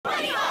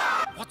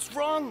What's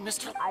wrong,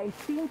 Mr. I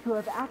seem to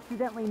have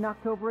accidentally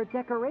knocked over a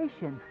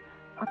decoration.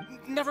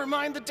 Never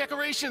mind the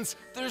decorations.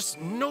 There's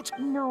no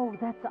No,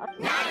 that's...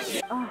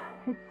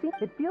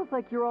 it feels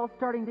like you're all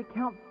starting to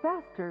count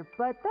faster,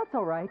 but that's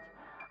all right.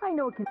 I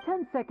know it can...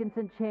 10 seconds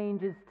and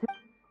change is...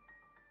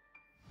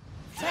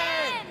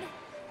 10!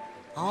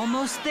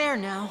 Almost there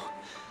now.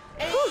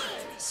 Whew.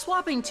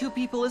 Swapping two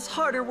people is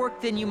harder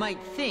work than you might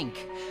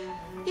think.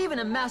 Even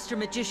a master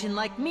magician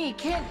like me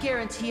can't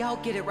guarantee I'll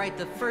get it right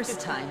the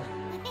first time.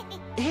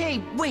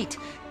 Hey, wait!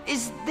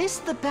 Is this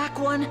the back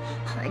one?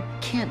 I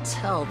can't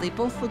tell. They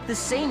both look the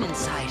same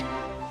inside.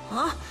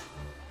 Huh?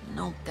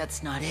 No,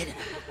 that's not it.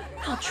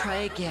 I'll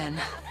try again.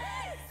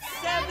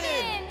 7!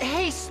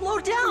 Hey, slow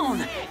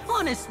down!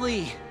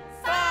 Honestly!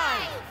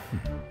 5!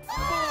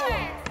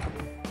 4!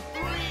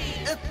 3!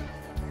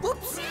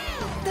 Whoops!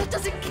 That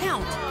doesn't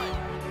count!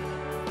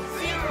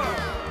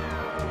 0!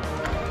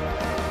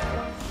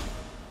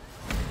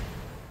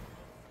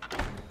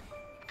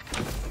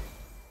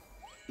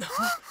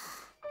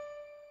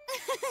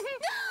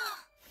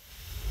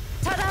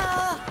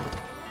 Ta-da!